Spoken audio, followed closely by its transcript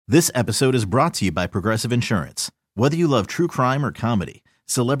This episode is brought to you by Progressive Insurance. Whether you love true crime or comedy,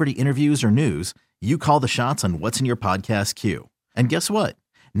 celebrity interviews or news, you call the shots on what's in your podcast queue. And guess what?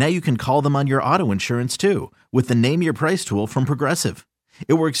 Now you can call them on your auto insurance too with the Name Your Price tool from Progressive.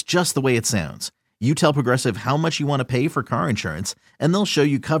 It works just the way it sounds. You tell Progressive how much you want to pay for car insurance, and they'll show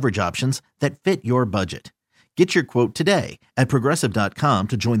you coverage options that fit your budget. Get your quote today at Progressive.com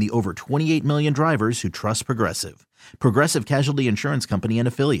to join the over 28 million drivers who trust Progressive. Progressive Casualty Insurance Company and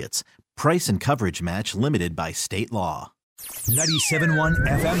Affiliates. Price and coverage match limited by state law. 97.1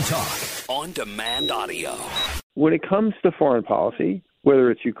 FM Talk. On demand audio. When it comes to foreign policy, whether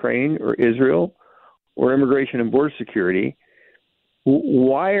it's Ukraine or Israel or immigration and border security,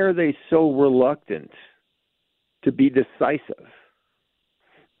 why are they so reluctant to be decisive?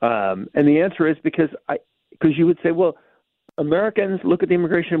 And the answer is because you would say, well, Americans look at the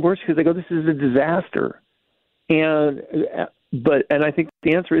immigration and borders because they go, this is a disaster. And I think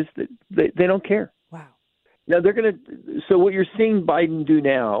the answer is that they don't care. Wow. Now so what you're seeing Biden do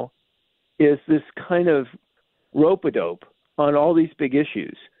now is this kind of rope-a-dope on all these big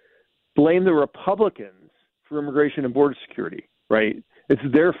issues. Blame the Republicans for immigration and border security, right? It's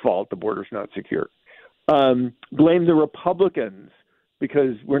their fault the border's not secure. Blame the Republicans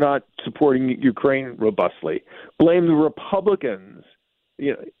because we're not supporting Ukraine robustly. Blame the Republicans,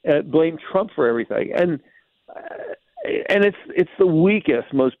 blame Trump for everything. And it's the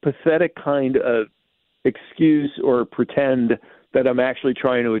weakest, most pathetic kind of excuse or pretend that I'm actually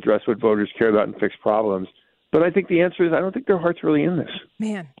trying to address what voters care about and fix problems. But I think the answer is I don't think their heart's really in this.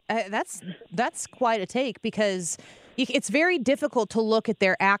 Man, that's quite a take, because it's very difficult to look at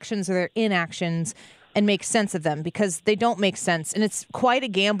their actions or their inactions and make sense of them, because they don't make sense. And it's quite a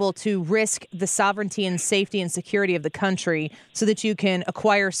gamble to risk the sovereignty and safety and security of the country so that you can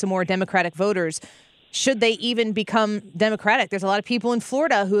acquire some more Democratic voters. Should they even become Democratic? There's a lot of people in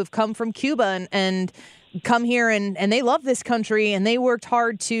Florida who have come from Cuba and come here and they love this country and they worked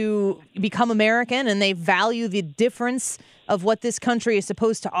hard to become American, and they value the difference of what this country is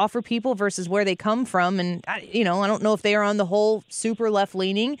supposed to offer people versus where they come from. And, I don't know if they are on the whole super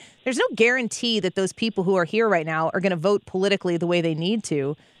left-leaning. There's no guarantee that those people who are here right now are going to vote politically the way they need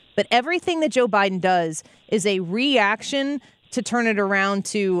to. But everything that Joe Biden does is a reaction to turn it around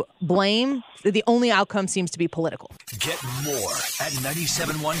to blame. The only outcome seems to be political. Get more at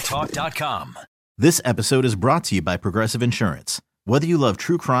 971talk.com. This episode is brought to you by Progressive Insurance. Whether you love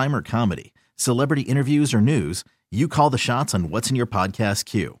true crime or comedy, celebrity interviews or news, you call the shots on what's in your podcast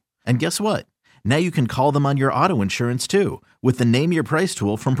queue. And guess what? Now you can call them on your auto insurance too with the Name Your Price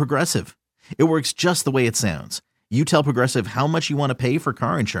tool from Progressive. It works just the way it sounds. You tell Progressive how much you want to pay for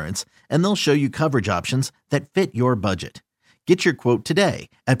car insurance, and they'll show you coverage options that fit your budget. Get your quote today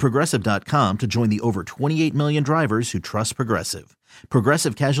at Progressive.com to join the over 28 million drivers who trust Progressive.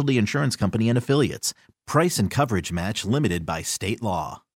 Progressive Casualty Insurance Company and Affiliates. Price and coverage match limited by state law.